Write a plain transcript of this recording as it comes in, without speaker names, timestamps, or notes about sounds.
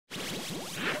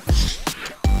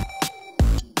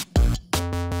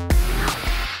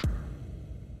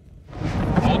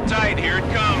Hold tight, here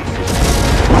it comes.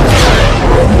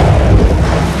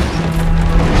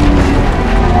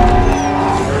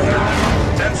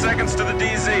 10 seconds to the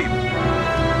DZ.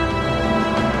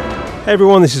 Hey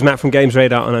everyone, this is Matt from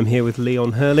GamesRadar and I'm here with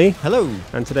Leon Hurley. Hello.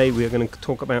 And today we are going to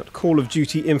talk about Call of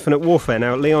Duty Infinite Warfare.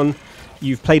 Now Leon,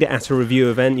 you've played it at a review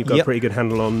event, you've got a pretty good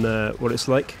handle on what it's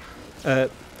like.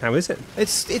 How is it?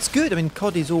 It's good. I mean,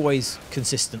 COD is always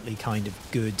consistently kind of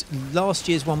good. Last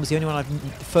year's one was the only one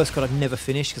the first COD I've never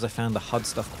finished because I found the HUD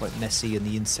stuff quite messy and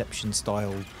the Inception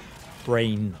style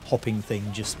brain hopping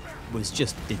thing just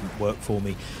didn't work for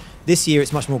me. This year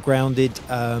it's much more grounded.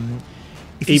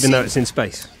 Even though it's in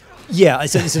space. Yeah,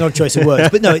 it's an odd choice of words,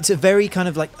 but no, it's a very kind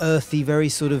of like earthy, very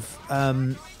sort of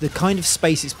the kind of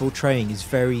space it's portraying is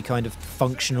very kind of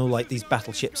functional. Like these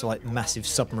battleships are like massive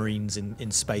submarines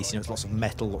in space. You know, it's lots of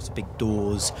metal, lots of big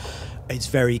doors. It's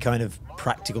very kind of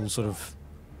practical, sort of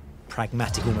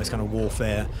pragmatic, almost kind of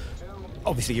warfare.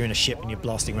 Obviously, you're in a ship and you're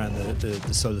blasting around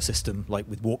the solar system, like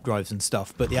with warp drives and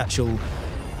stuff. But the actual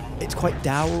it's quite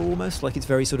dour almost, like it's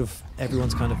very sort of,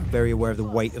 everyone's kind of very aware of the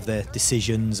weight of their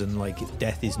decisions and like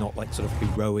death is not like sort of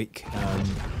heroic.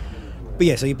 But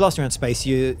yeah, so you're blasting around space,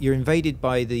 you're invaded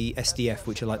by the SDF,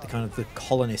 which are like the kind of the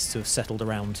colonists who have settled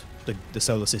around the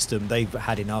solar system. They've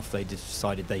had enough, they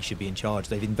decided they should be in charge.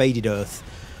 They've invaded Earth,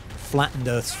 flattened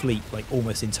Earth's fleet like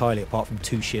almost entirely apart from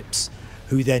 2 ships,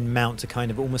 who then mount a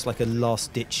kind of almost like a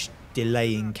last-ditch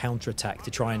delaying counterattack to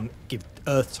try and give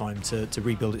Earth time to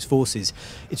rebuild its forces.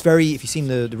 It's very, if you've seen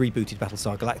the rebooted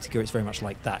Battlestar Galactica, it's very much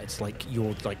like that. It's like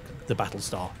you're like the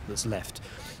Battlestar that's left.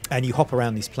 And you hop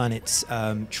around these planets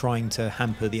trying to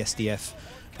hamper the SDF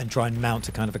and try and mount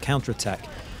a kind of a counterattack.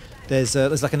 There's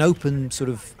like an open sort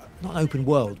of, not an open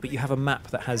world, but you have a map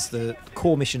that has the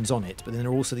core missions on it, but then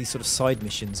there are also these sort of side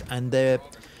missions, and they're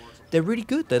really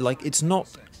good. They're like, it's not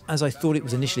as I thought it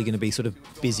was initially going to be, sort of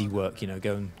busy work, you know,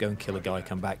 go and kill a guy,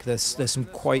 come back. There's some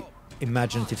quite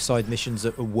imaginative side missions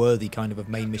that are worthy kind of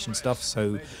main mission stuff.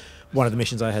 So one of the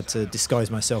missions I had to disguise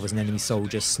myself as an enemy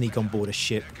soldier, sneak on board a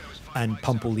ship and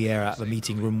pump all the air out of a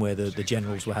meeting room where the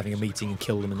generals were having a meeting and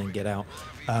kill them and then get out.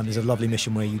 There's a lovely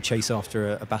mission where you chase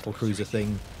after a battle cruiser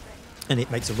thing and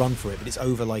it makes a run for it, but it's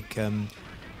over like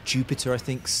Jupiter, I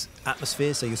think's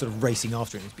atmosphere, so you're sort of racing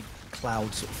after it and there's big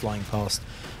clouds sort of flying past.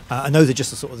 And those are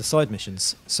just the sort of the side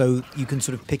missions, so you can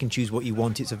sort of pick and choose what you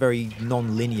want. It's a very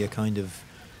non-linear kind of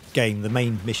game. The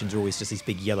main missions are always just these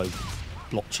big yellow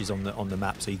blotches on the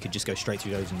map, so you could just go straight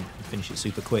through those and finish it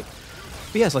super quick.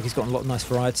 But yeah, it's like it's got a lot of nice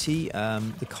variety.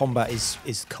 The combat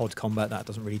is COD combat, that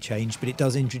doesn't really change, but it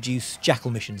does introduce Jackal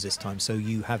missions this time. So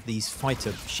you have these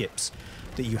fighter ships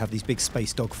that you have these big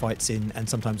space dogfights in, and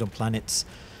sometimes on planets.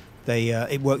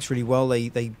 It works really well.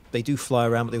 They do fly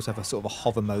around, but they also have a sort of a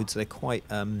hover mode, so they're quite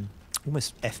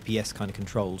almost FPS kind of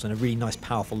controls, and a really nice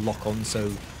powerful lock-on.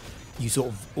 So you sort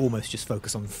of almost just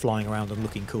focus on flying around and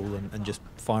looking cool and just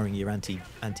firing your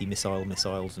anti-missile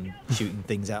missiles and shooting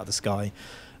things out of the sky.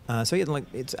 So yeah, like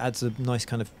it adds a nice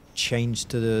kind of change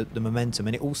to the momentum,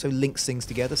 and it also links things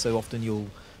together. So often you'll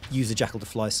use the Jackal to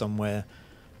fly somewhere,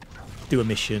 do a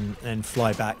mission, and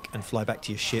fly back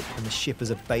to your ship, and the ship as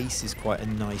a base is quite a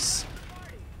nice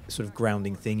sort of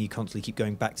grounding thing. You constantly keep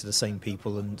going back to the same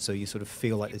people, and so you sort of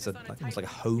feel like it's almost like a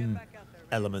home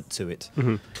element to it.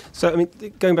 Mm-hmm. So I mean,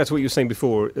 going back to what you were saying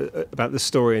before about the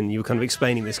story, and you were kind of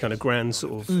explaining this kind of grand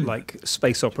sort of like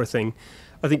space opera thing,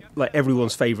 I think like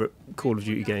everyone's favourite Call of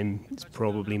Duty game is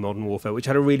probably Modern Warfare, which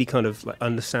had a really kind of like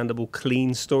understandable,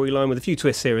 clean storyline with a few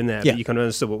twists here and there, but you kind of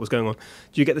understood what was going on.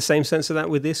 Do you get the same sense of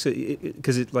that with this?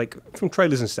 Because it like from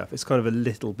trailers and stuff, it's kind of a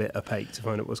little bit opaque to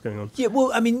find out what's going on. Yeah,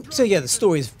 well, I mean, so yeah, the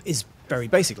story is very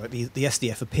basic. Like the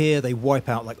SDF appear, they wipe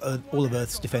out like all of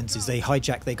Earth's defences. They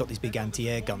got these big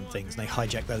anti-air gun things, and they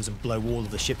hijack those and blow all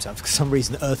of the ships out. For some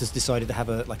reason, Earth has decided to have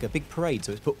a big parade,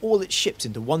 so it's put all its ships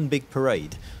into one big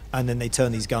parade, and then they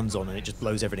turn these guns on and it just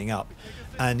blows everything up.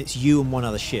 And it's you and one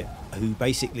other ship who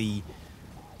basically,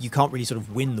 you can't really sort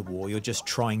of win the war. You're just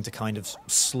trying to kind of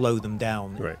slow them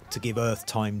down to give Earth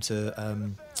time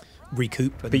to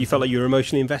recoup. But you felt like you were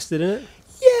emotionally invested in it?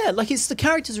 Yeah, like the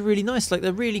characters are really nice. Like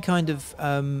they're really kind of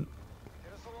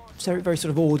very sort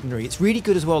of ordinary. It's really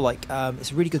good as well. Like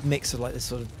it's a really good mix of like this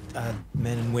sort of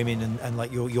men and women, and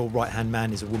like your right hand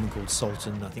man is a woman called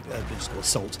Sultan. I think they're just called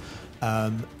Salt.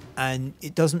 And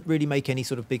it doesn't really make any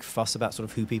sort of big fuss about sort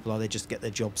of who people are. They just get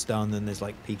their jobs done, and there's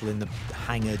like people in the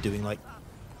hangar doing like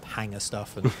hangar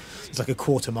stuff, and it's like a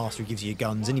quartermaster who gives you your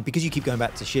guns, and because you keep going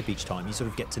back to the ship each time, you sort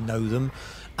of get to know them,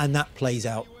 and that plays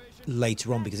out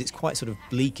later on because it's quite sort of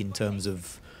bleak in terms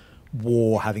of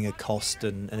war having a cost,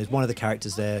 and there's one of the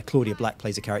characters there, Claudia Black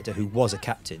plays a character who was a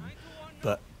captain,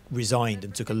 but resigned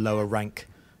and took a lower rank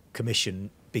commission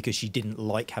because she didn't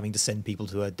like having to send people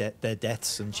to their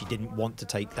deaths, and she didn't want to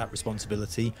take that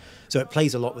responsibility. So it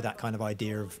plays a lot with that kind of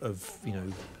idea of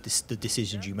the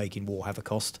decisions you make in war have a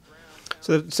cost.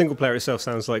 So the single player itself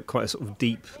sounds like quite a sort of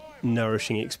deep,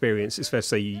 nourishing experience. It's fair to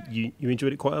say you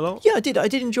enjoyed it quite a lot. Yeah, I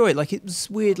did enjoy it. Like, it was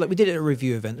weird. Like, we did it at a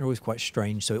review event. They're always quite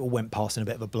strange, so it all went past in a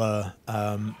bit of a blur.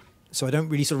 So I don't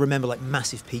really sort of remember like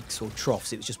massive peaks or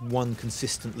troughs. It was just one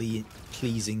consistently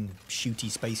pleasing, shooty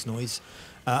space noise.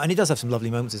 And it does have some lovely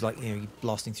moments. It's like, you're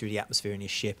blasting through the atmosphere in your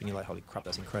ship, and you're like, holy crap,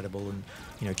 that's incredible.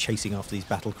 And chasing after these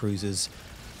battle cruisers.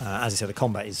 As I said, the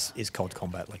combat is COD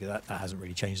combat. Like, that hasn't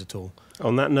really changed at all.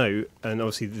 On that note, and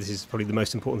obviously this is probably the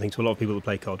most important thing to a lot of people that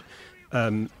play COD,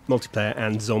 multiplayer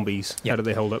and zombies. Yep. How do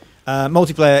they hold up?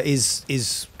 Multiplayer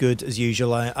is good as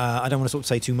usual. I don't want to sort of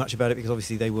say too much about it because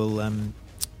obviously they will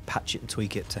patch it and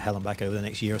tweak it to hell and back over the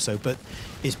next year or so. But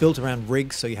it's built around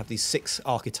rigs, so you have these 6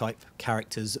 archetype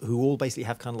characters who all basically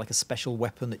have kind of like a special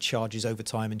weapon that charges over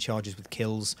time and charges with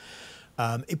kills.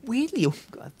 It weirdly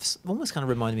almost kind of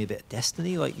reminded me a bit of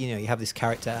Destiny. Like, you have this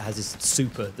character that has this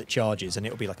super that charges, and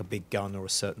it'll be like a big gun or a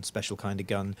certain special kind of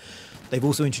gun. They've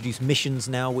also introduced missions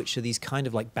now, which are these kind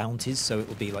of like bounties. So it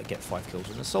will be like, get 5 kills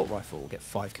with an assault rifle, get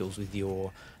 5 kills with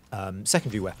your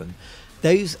secondary weapon.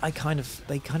 Those they kind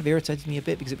of irritated me a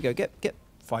bit because it would go, get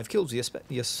 5 kills with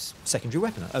your secondary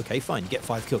weapon. Okay, fine, you get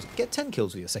 5 kills. Get 10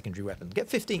 kills with your secondary weapon. Get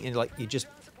 15. And like, you're just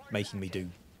making me do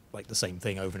like the same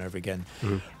thing over and over again.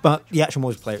 But the actual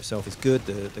multiplayer itself is good.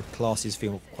 The classes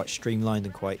feel quite streamlined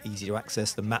and quite easy to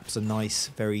access. The maps are nice,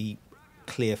 very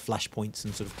clear flashpoints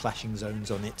and sort of clashing zones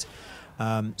on it.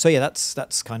 So yeah,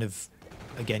 that's kind of,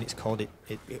 again, it's COD.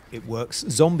 It works.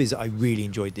 Zombies I really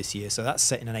enjoyed this year. So that's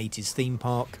set in an 80s theme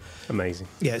park. Amazing.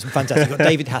 Yeah, it's fantastic. Got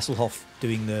David Hasselhoff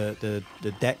doing the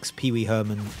decks. Pee Wee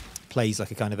Herman plays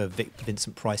like a kind of a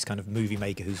Vincent Price kind of movie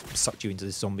maker who's sucked you into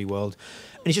this zombie world.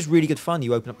 And it's just really good fun.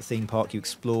 You open up the theme park, you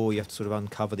explore, you have to sort of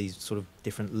uncover these sort of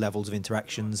different levels of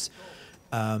interactions.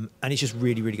 And it's just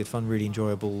really, really good fun, really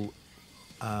enjoyable.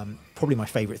 Probably my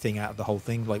favourite thing out of the whole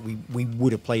thing. Like, we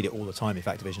would have played it all the time if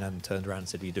Activision hadn't turned around and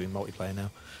said, we're doing multiplayer now.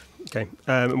 Okay.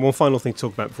 And one final thing to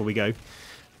talk about before we go.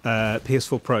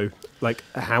 PS4 Pro, like,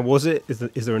 how was it?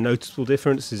 Is there a noticeable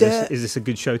difference? Is this a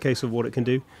good showcase of what it can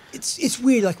do? It's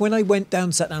weird. Like, when I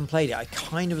sat down and played it, I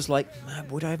kind of was like,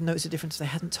 would I have noticed a difference? They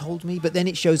hadn't told me. But then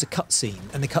it shows a cutscene,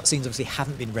 and the cutscenes obviously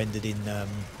haven't been rendered in,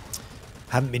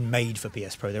 haven't been made for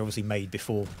PS Pro. They're obviously made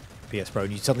before PS Pro,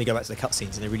 and you suddenly go back to the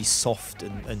cutscenes, and they're really soft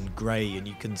and grey, and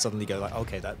you can suddenly go like,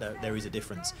 okay, there is a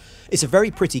difference. It's a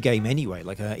very pretty game anyway.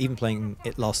 Like, even playing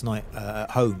it last night at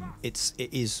home, it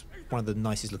is one of the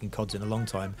nicest looking CODs in a long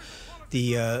time.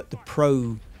 The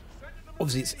Pro,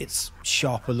 obviously it's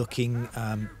sharper looking,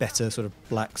 better sort of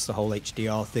blacks, the whole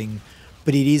HDR thing,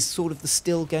 but it is sort of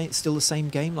still the same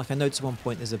game. Like, I noticed at one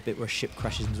point there's a bit where a ship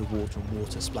crashes into the water and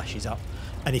water splashes up,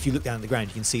 and if you look down at the ground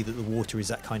you can see that the water is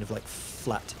that kind of like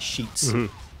flat sheets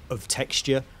of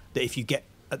texture that if you get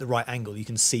at the right angle you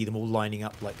can see them all lining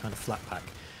up like kind of flat pack.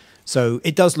 So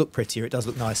it does look prettier, it does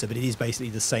look nicer, but it is basically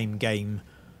the same game,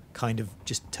 kind of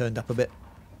just turned up a bit.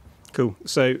 Cool.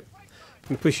 So I'm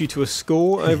going to push you to a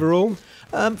score overall.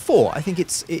 4. I think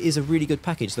it is a really good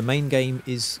package. The main game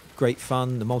is great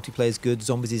fun. The multiplayer is good.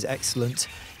 Zombies is excellent.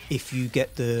 If you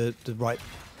get the right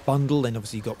bundle, then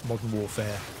obviously you've got Modern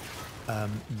Warfare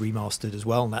remastered as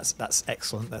well, and that's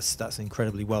excellent. That's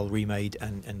incredibly well remade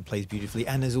and plays beautifully.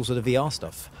 And there's also the VR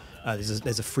stuff.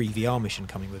 There's a free VR mission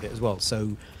coming with it as well.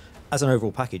 So as an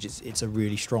overall package, it's a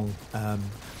really strong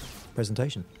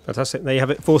presentation. Fantastic. There you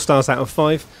have it. 4 stars out of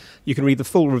 5. You can read the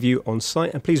full review on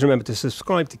site, and please remember to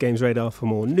subscribe to GamesRadar for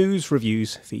more news,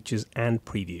 reviews, features and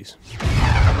previews.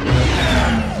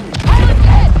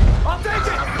 I'll take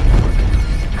it!